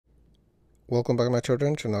Welcome back, my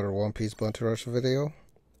children, to another One Piece Bounty Rush video.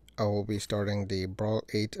 I will be starting the Brawl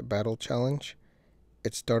 8 Battle Challenge.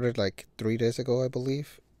 It started like 3 days ago, I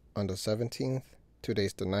believe, on the 17th.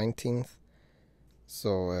 Today's the 19th.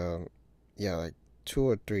 So, yeah, like 2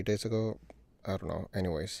 or 3 days ago. I don't know.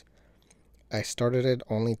 Anyways, I started it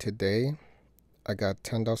only today. I got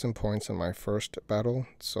 10,000 points in my first battle.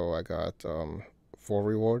 So I got 4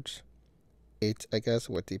 rewards. 8, I guess,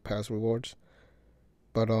 with the past rewards.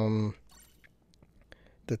 But,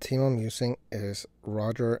 the team I'm using is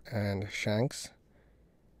Roger and Shanks,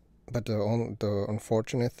 but the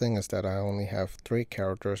unfortunate thing is that I only have 3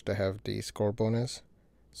 characters that have the score bonus,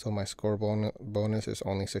 so my score bonus is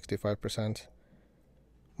only 65%.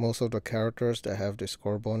 Most of the characters that have the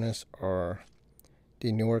score bonus are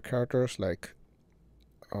the newer characters like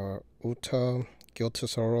Uta, Gil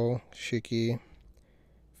Tesoro, Shiki,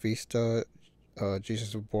 Vista,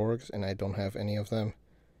 Jesus of Borgs, and I don't have any of them.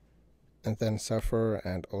 And then Zephyr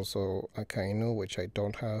and also Akainu, which I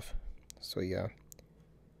don't have. So yeah.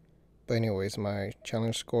 But anyways, my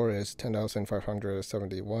challenge score is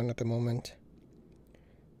 10,571 at the moment.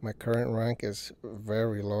 My current rank is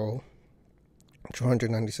very low.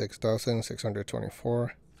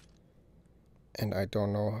 296,624. And I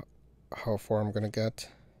don't know how far I'm gonna get.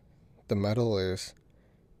 The medal is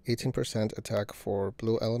 18% attack for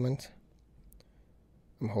blue element.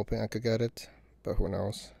 I'm hoping I could get it, but who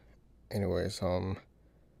knows. Anyways, I'll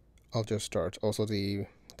just start. Also, the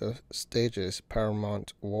stage is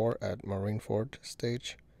Paramount War at Marineford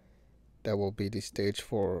stage. That will be the stage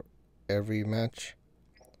for every match.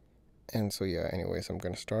 And so yeah, anyways, I'm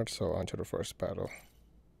gonna start. So on to the first battle.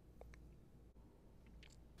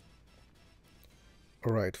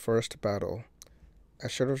 Alright, first battle. I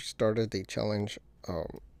should have started the challenge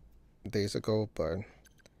days ago, but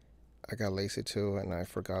I got lazy too, and I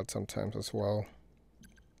forgot sometimes as well.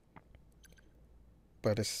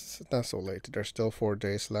 But it's not so late. There's still 4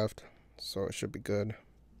 days left, so it should be good.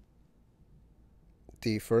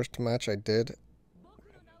 The first match I did,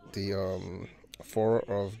 the 4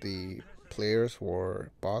 of the players were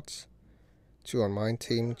bots. 2 on my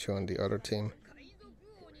team, 2 on the other team.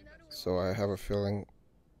 So I have a feeling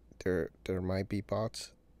there might be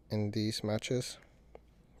bots in these matches.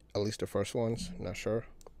 At least the first ones, not sure.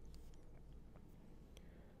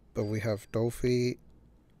 But we have Dofi,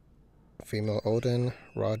 Female Odin,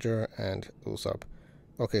 Roger, and Usopp.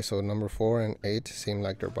 Okay, so number 4 and 8 seem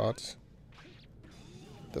like they're bots.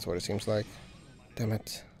 That's what it seems like. Damn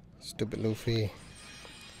it. Stupid Luffy.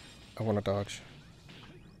 I wanna dodge.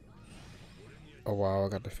 Oh wow, I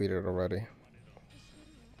got defeated already.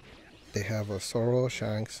 They have a Zoro,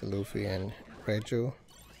 Shanks, Luffy, and Reiju.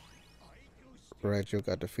 Reiju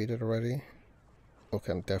got defeated already.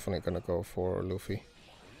 Okay, I'm definitely gonna go for Luffy.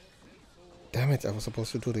 Damn it, I was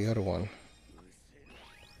supposed to do the other one.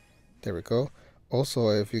 There we go. Also,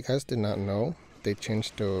 if you guys did not know, they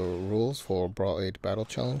changed the rules for Brawl 8 Battle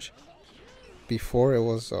Challenge. Before it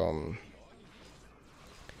was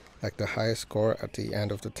like the highest score at the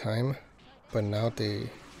end of the time, but now they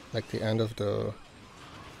like the end of the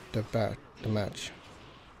match.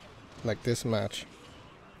 Like this match,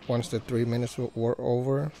 once the 3 minutes were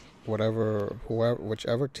over,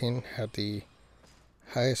 whichever team had the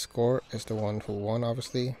highest score is the one who won,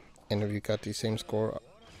 obviously. And if you got the same score,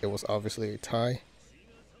 it was obviously a tie.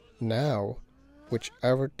 Now,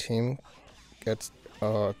 whichever team gets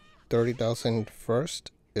 30,000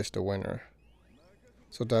 first is the winner.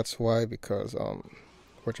 So that's why, because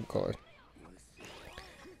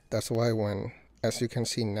that's why when, as you can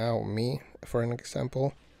see now, me, for an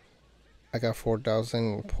example, I got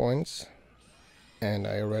 4,000 points, and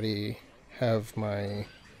I already have my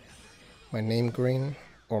name green,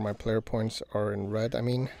 or my player points are in red. I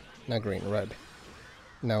mean, not green, red.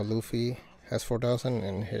 Now Luffy has 4,000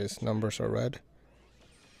 and his numbers are red.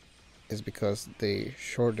 Is because they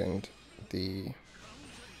shortened the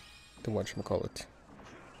whatchamacallit,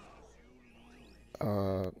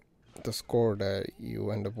 the score that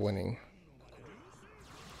you end up winning.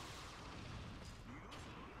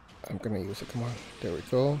 I'm gonna use it. Come on, there we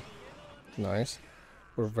go. Nice.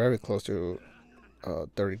 We're very close to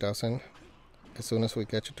 30,000. As soon as we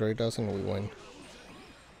get to 30,000, we win.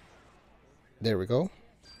 There we go.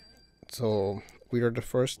 So we are the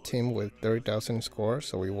first team with 30,000 score,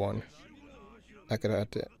 so we won. I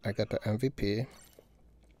got the MVP.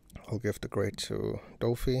 I'll give the grade to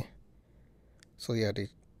Dofi. So yeah,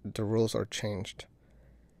 the rules are changed.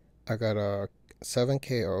 I got 7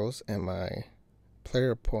 KOs and my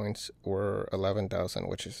player points were 11,000,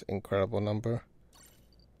 which is an incredible number.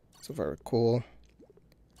 So very cool.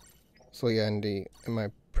 So yeah, in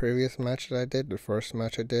my previous match that I did, the first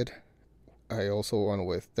match I did, I also won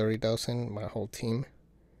with 30,000, my whole team.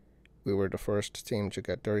 We were the first team to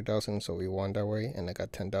get 30,000, so we won that way, and I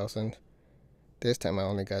got 10,000. This time I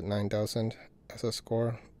only got 9,000 as a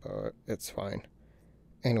score, but it's fine.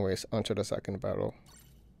 Anyways, on to the second battle.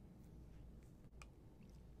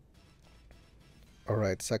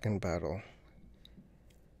 Alright, second battle.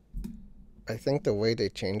 I think the way they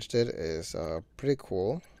changed it is pretty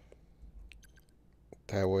cool.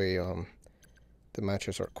 That way the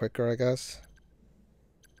matches are quicker, I guess.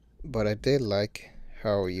 But I did like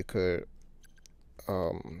how you could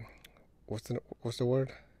what's the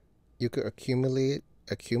word? You could accumulate.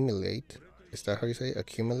 Is that how you say it?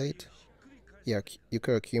 Accumulate? Yeah, you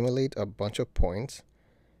could accumulate a bunch of points,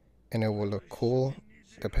 and it will look cool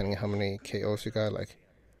depending on how many KOs you got. Like,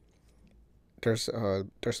 there's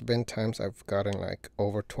been times I've gotten like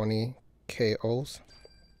over 20 KOs,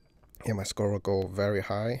 and my score will go very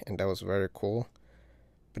high, and that was very cool.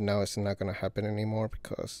 But now it's not gonna happen anymore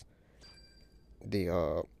because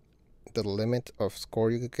the limit of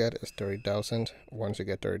score you could get is 30,000. Once you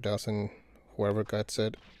get 30,000, whoever gets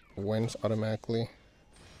it wins automatically.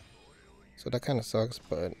 So that kind of sucks,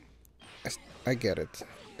 but I get it.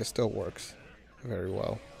 It still works very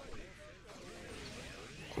well.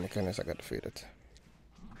 Oh my goodness, I got defeated.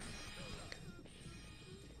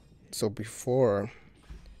 So before,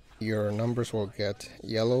 your numbers will get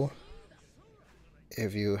yellow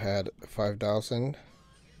if you had 5,000.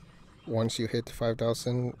 Once you hit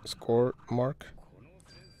 5,000 score mark,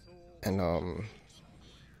 and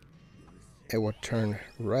it would turn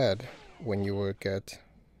red when you would get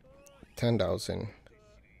 10,000,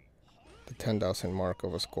 the 10,000 mark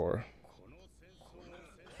of a score.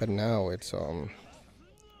 But now it's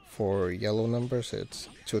for yellow numbers it's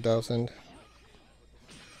 2,000,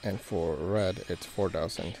 and for red it's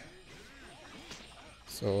 4,000.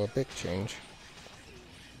 So a big change.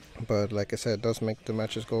 But like I said, it does make the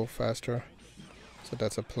matches go faster, so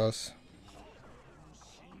that's a plus.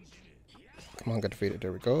 Come on, get defeated.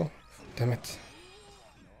 There we go. Damn it.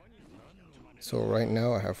 So right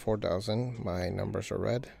now I have 4,000. My numbers are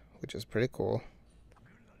red, which is pretty cool.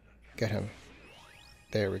 Get him.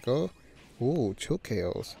 There we go. Ooh, 2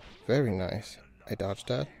 KOs. Very nice. I dodged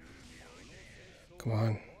that. Come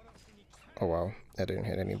on. Oh wow, that didn't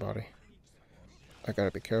hit anybody. I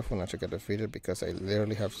gotta be careful not to get defeated because I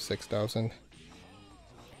literally have 6,000.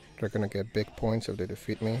 They're gonna get big points if they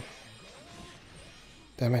defeat me.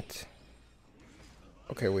 Damn it.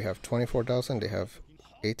 Okay, we have 24,000. They have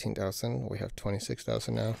 18,000. We have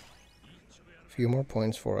 26,000 now. A few more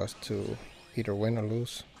points for us to either win or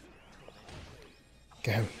lose.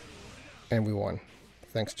 Get him. And we won.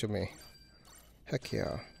 Thanks to me. Heck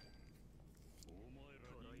yeah.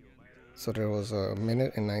 So there was a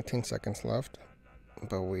minute and 19 seconds left,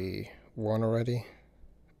 but we won already.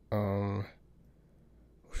 Who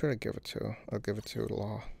should I give it to? I'll give it to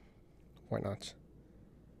Law. Why not?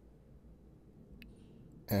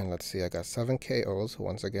 And let's see, I got 7 KOs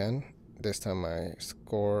once again. This time my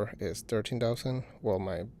score is 13,000. Well,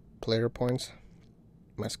 my player points.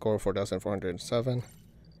 My score 4,407.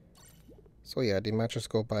 So yeah, the matches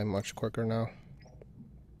go by much quicker now.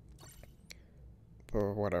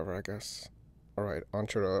 But whatever, I guess. Alright, on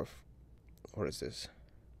to the... What is this?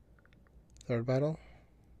 Third battle?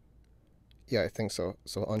 Yeah, I think so.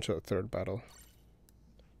 So on to the third battle.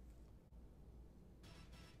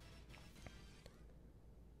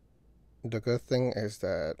 The good thing is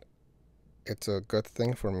that it's a good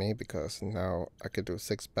thing for me because now I could do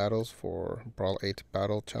 6 battles for Brawl 8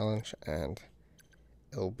 Battle Challenge, and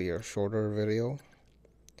it'll be a shorter video.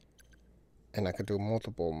 And I could do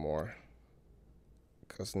multiple more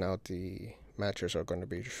because now the matches are going to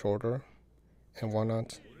be shorter and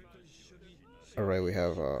whatnot. Alright, we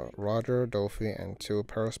have Roger, Dofi, and 2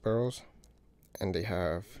 Parasparrows. And they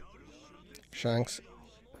have Shanks,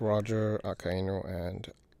 Roger, Akainu,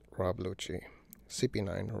 and Rob Lucci.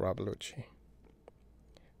 CP9 Rob Lucci.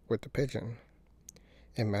 With the pigeon.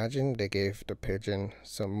 Imagine they gave the pigeon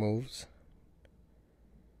some moves,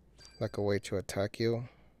 like a way to attack you.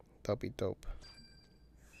 That'd be dope.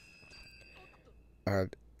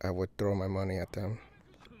 I would throw my money at them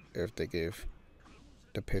if they gave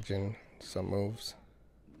the pigeon some moves.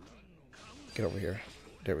 Get over here.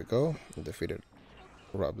 There we go. Defeated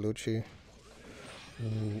Rob Lucci.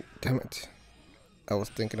 Ooh, damn it. I was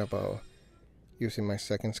thinking about using my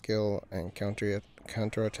second skill and counter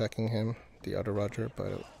attacking him, the other Roger, but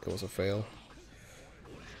it was a fail.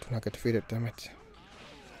 Do not get defeated, damn it.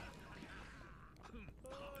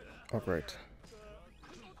 Oh great.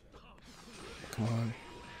 Come on.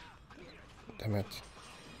 Damn it.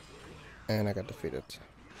 And I got defeated.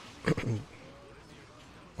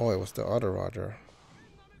 Oh, it was the other Roger.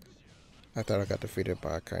 I thought I got defeated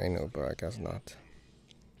by Kainu, but I guess not.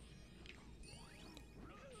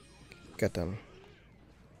 Get them.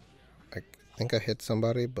 I think I hit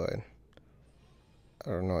somebody, but I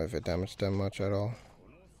don't know if it damaged them much at all.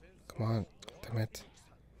 Come on, damn it.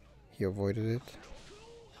 He avoided it.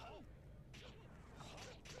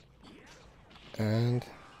 And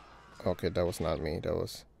okay, that was not me, that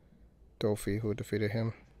was Dofi who defeated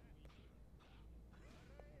him.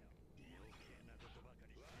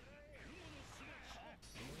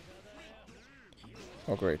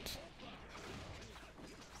 Oh great.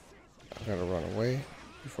 I gotta run away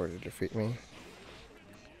before they defeat me.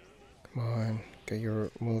 Come on, get your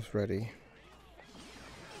moves ready.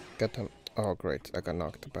 Get them. Oh great, I got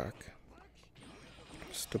knocked back.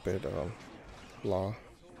 Stupid law.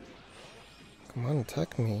 Come on,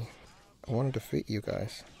 attack me. I want to defeat you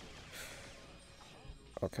guys.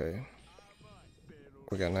 Okay.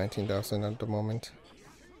 We got 19,000 at the moment.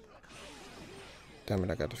 Damn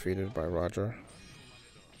it, I got defeated by Roger.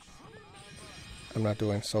 I'm not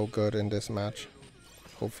doing so good in this match.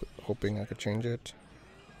 Hoping I could change it.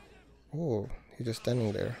 Oh, he's just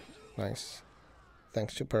standing there. Nice.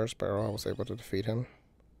 Thanks to Sparrow, I was able to defeat him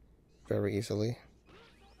very easily.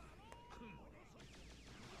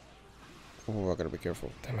 Oh, I gotta be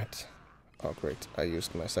careful. Damn it. Oh, great. I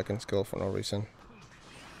used my second skill for no reason.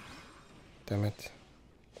 Damn it.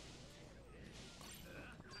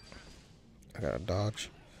 I gotta dodge.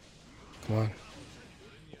 Come on.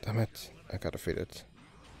 Damn it. I got defeated.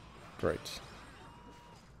 Great.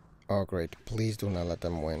 Oh, great. Please do not let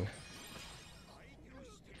them win.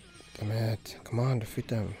 Damn it. Come on, defeat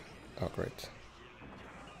them. Oh, great.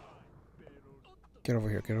 Get over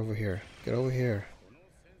here. Get over here. Get over here.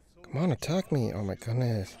 Come on, attack me. Oh, my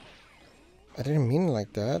goodness. I didn't mean it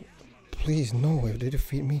like that. Please, no. If they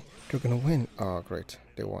defeat me, they're gonna win. Oh, great.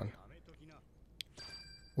 They won.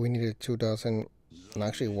 We needed 2,000, and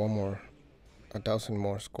actually 1,000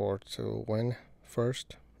 more score to win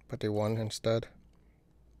first, but they won instead.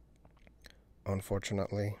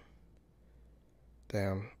 Unfortunately.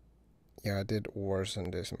 Damn. Yeah, I did worse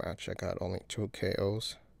in this match. I got only 2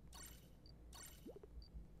 KOs.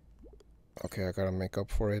 Okay, I gotta make up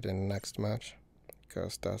for it in the next match,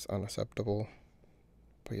 because that's unacceptable.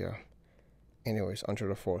 But yeah. Anyways, onto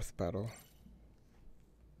the 4th battle.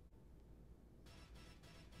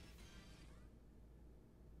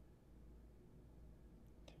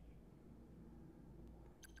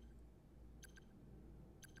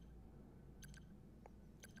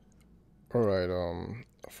 Alright,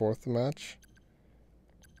 4th match.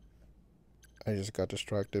 I just got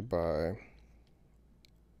distracted by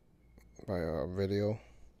a video.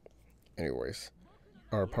 Anyways,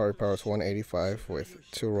 our party power is 185 with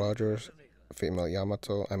 2 Rogers,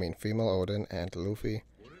 female Odin and Luffy.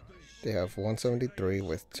 They have 173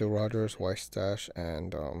 with 2 Rogers, White Stash,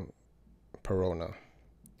 and Perona.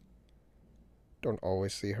 Don't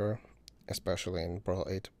always see her, especially in Brawl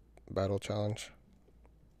 8 Battle Challenge.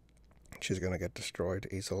 She's gonna get destroyed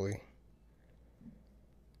easily.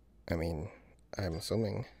 I mean, I'm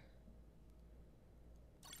assuming.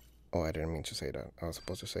 Oh, I didn't mean to say that. I was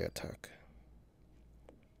supposed to say attack.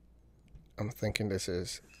 I'm thinking this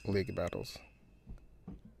is League Battles.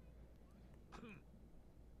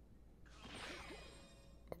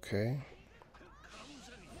 Okay.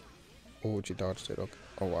 Oh, she dodged it. Okay.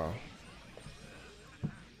 Oh, wow.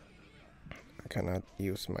 I cannot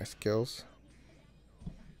use my skills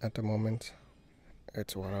at the moment.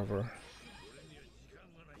 It's whatever.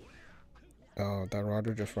 Oh, that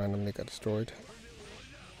Roger just randomly got destroyed.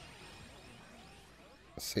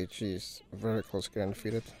 See, she's very close to getting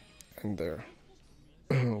defeated. And there.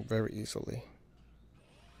 Very easily.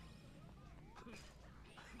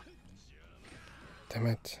 Damn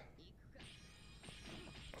it.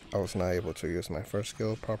 I was not able to use my first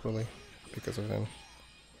skill properly because of him.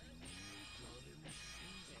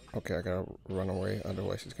 Okay, I gotta run away,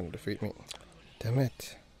 otherwise he's gonna defeat me. Damn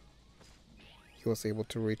it. He was able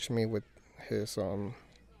to reach me with his,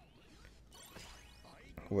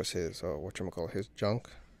 his junk,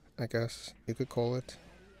 I guess you could call it.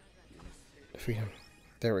 Defeat him.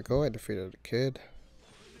 There we go, I defeated the kid.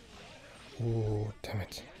 Ooh, damn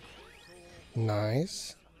it.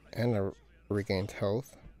 Nice. And I regained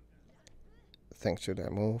health, thanks to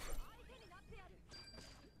that move.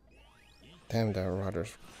 Damn, that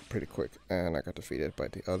Roger's pretty quick, and I got defeated by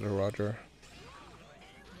the other Roger.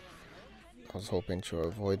 I was hoping to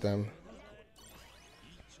avoid them.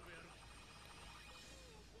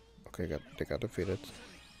 Okay, they got defeated.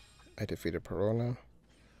 I defeated Perona,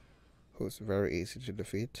 who's very easy to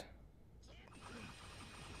defeat.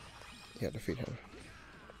 Yeah, defeat him.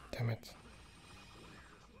 Damn it.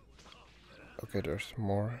 Okay, there's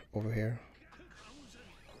more over here.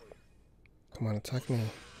 Come on, attack me.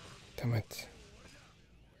 Damn it.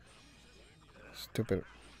 Stupid.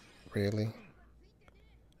 Really?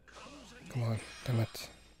 Come on, damn it.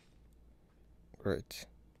 Great.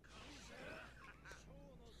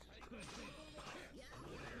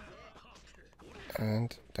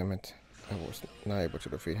 And, damn it, I was not able to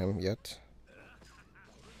defeat him yet.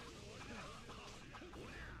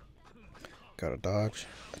 Gotta dodge,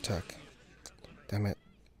 attack. Damn it,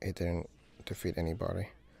 it didn't defeat anybody.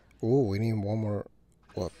 Ooh, we need one more,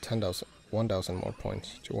 well, 1,000 more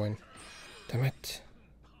points to win. Damn it.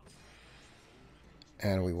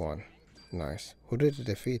 And we won. Nice. Who did it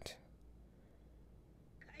defeat?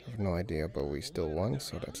 I have no idea, but we still won,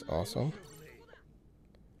 so that's awesome.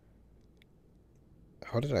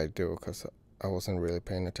 How did I do? Because I wasn't really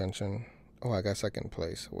paying attention. Oh, I got second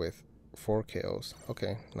place with 4 kills.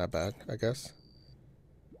 Okay, not bad, I guess.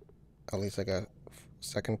 At least I got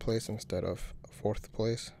second place instead of 4th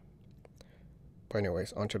place. But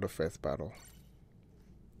anyways, on to the 5th battle.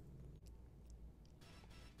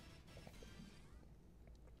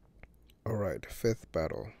 Alright, 5th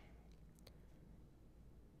battle.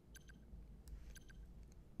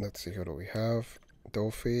 Let's see, who do we have?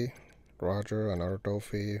 Dofi, Roger, another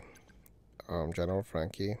Dofi, General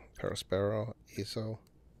Frankie, Paraspero, Iso,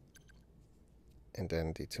 and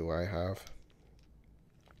then the 2 I have.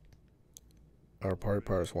 Our party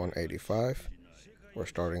power is 185. We're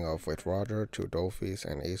starting off with Roger, 2 Dofis,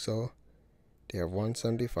 and Iso. They have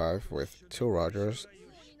 175 with 2 Rogers,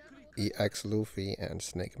 EX Luffy, and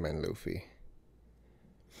Snake Man Luffy.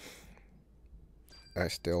 I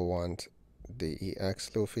still want the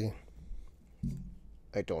EX Luffy.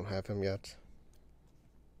 I don't have him yet.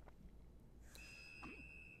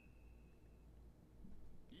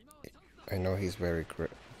 I know he's very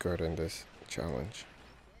good in this challenge.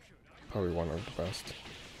 Probably one of the best.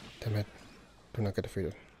 Damn it. Do not get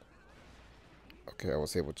defeated. Okay, I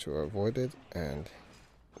was able to avoid it, and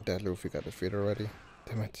that Luffy got defeated already.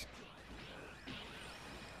 Damn it.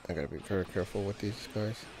 I gotta be very careful with these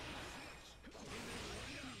guys.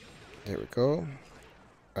 There we go.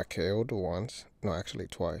 I KO'd once. No, actually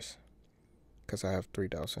twice. Because I have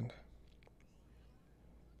 3,000.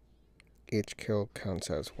 Each kill counts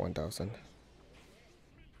as 1,000.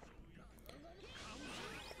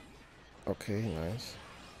 Okay, nice.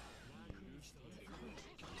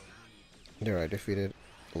 There, I defeated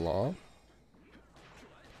Law.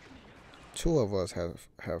 2 of us have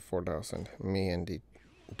 4,000. Me and the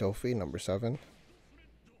Dofi, number 7.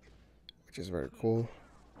 Which is very cool.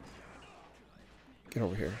 Get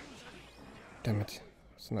over here. Damn it.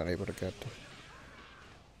 It's not able to get.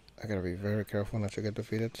 I gotta be very careful not to get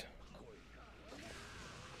defeated.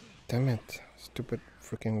 Damn it. Stupid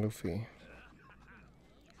freaking Luffy.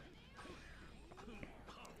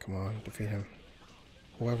 Come on, defeat him.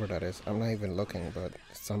 Whoever that is. I'm not even looking, but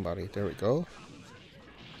somebody. There we go.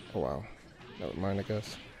 Oh wow. Never mind, I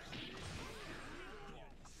guess.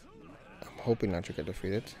 I'm hoping not to get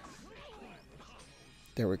defeated.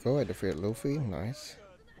 There we go, I defeated Luffy, nice.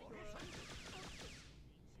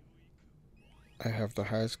 I have the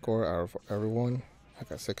highest score out of everyone. I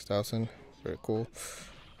got 6,000, very cool.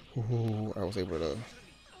 Ooh, I was able to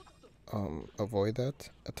avoid that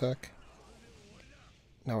attack.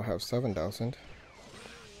 Now I have 7,000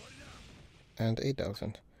 and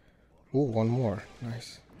 8,000. Ooh, one more,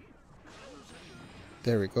 nice.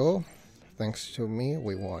 There we go. Thanks to me,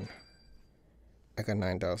 we won. I got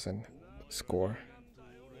 9,000 score.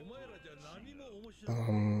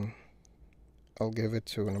 I'll give it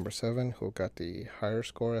to number 7, who got the higher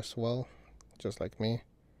score as well, just like me.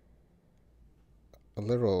 A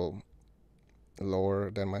little lower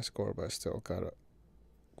than my score, but I still got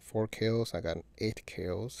 4 kills. I got 8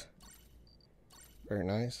 kills. Very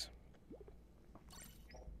nice.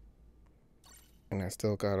 And I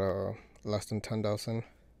still got less than 10,000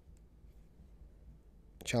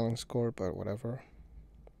 challenge score, but whatever.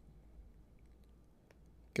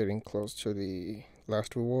 Getting close to the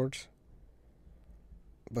last rewards.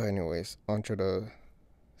 But anyways, on to the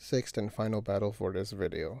 6th and final battle for this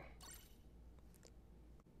video.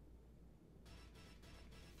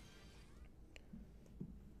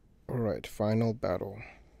 Alright, final battle.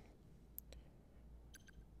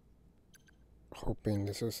 Hoping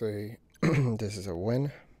this is a this is a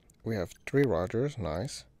win. We have 3 Rogers,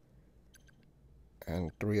 nice.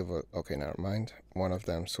 And 3 of us, okay, never mind. One of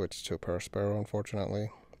them switched to Paraspero, unfortunately.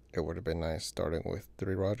 It would have been nice starting with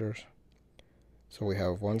 3 Rogers. So we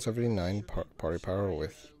have 179 party power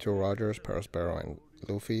with 2 Rogers, Paraspero, and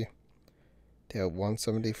Luffy. They have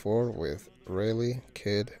 174 with Rayleigh,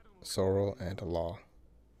 Kid, Sorrow, and Law.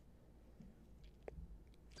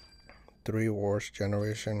 3 wars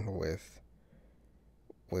generation with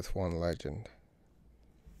 1 legend.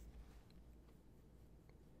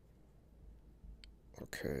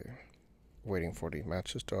 Okay, waiting for the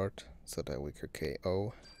match to start so that we could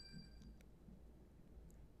KO.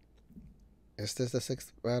 Is this the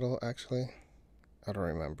 6th battle actually? I don't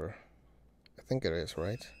remember. I think it is,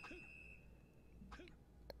 right?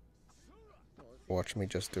 Watch me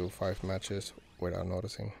just do 5 matches without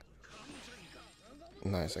noticing.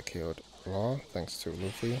 Nice, I killed Law thanks to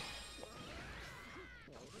Luffy.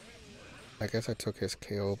 I guess I took his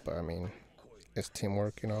KO, but I mean, it's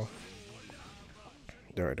teamwork, you know.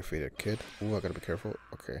 There, I defeated Kid. Ooh, I gotta be careful.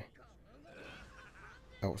 Okay.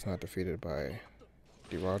 I was not defeated by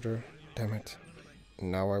the Roger. Damn it.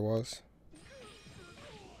 Now I was.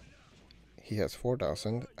 He has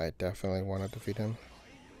 4,000. I definitely want to defeat him.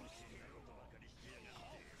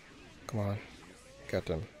 Come on. Get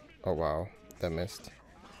him. Oh, wow. That missed.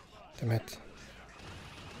 Damn it.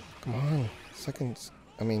 Come on.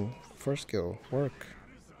 First skill. Work.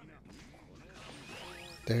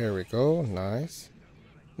 There we go. Nice.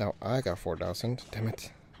 Now I got 4,000. Damn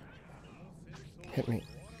it. Hit me.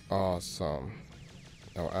 Awesome.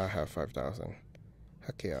 Now I have 5,000.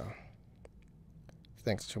 Heck yeah.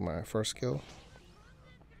 Thanks to my first skill.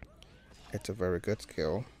 It's a very good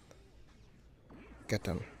skill. Get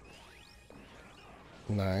them.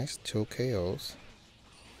 Nice. 2 KOs.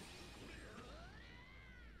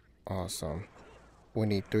 Awesome. We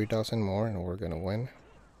need 3,000 more and we're gonna win.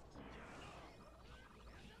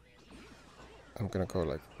 I'm gonna go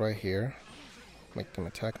like right here. Make them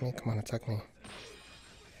attack me. Come on, attack me.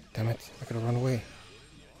 Damn it. I gotta run away.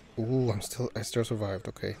 Ooh, I still survived.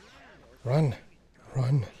 Okay. Run.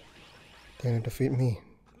 Run. They're gonna defeat me.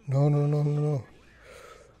 No.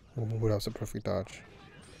 Ooh, that was a perfect dodge.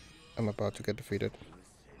 I'm about to get defeated.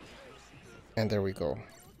 And there we go.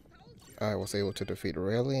 I was able to defeat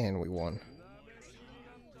Rayleigh and we won.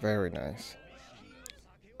 Very nice.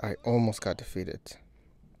 I almost got defeated.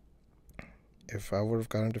 If I would have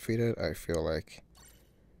gotten defeated, I feel like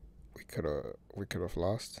we could have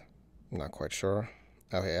lost. I'm not quite sure.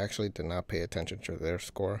 I actually did not pay attention to their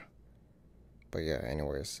score. But yeah,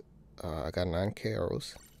 anyways, I got 9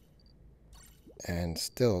 KOs and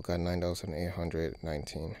still got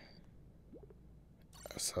 9,819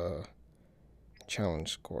 as a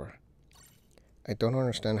challenge score. I don't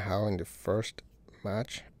understand how in the first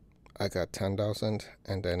match I got 10,000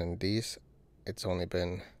 and then in these it's only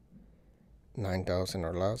been 9,000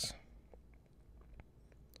 or less.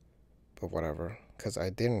 But whatever, because I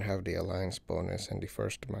didn't have the alliance bonus in the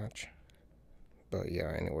first match. But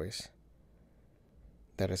yeah, anyways,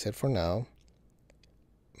 that is it for now.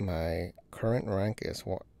 My current rank is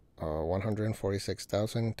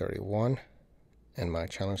 146,031 and my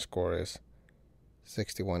challenge score is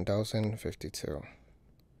 61,052.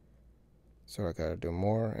 So I gotta do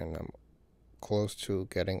more and I'm close to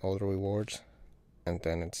getting all the rewards, and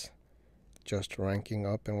then it's just ranking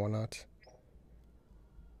up and whatnot.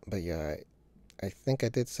 But yeah, I think I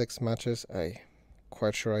did 6 matches. I'm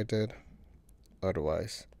quite sure I did.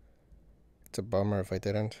 Otherwise, it's a bummer if I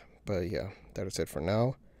didn't. But yeah, that is it for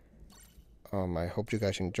now. I hope you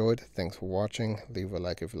guys enjoyed. Thanks for watching. Leave a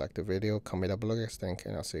like if you liked the video. Comment down below what you guys think,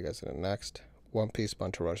 and I'll see you guys in the next One Piece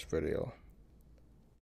Bunch of Rush video.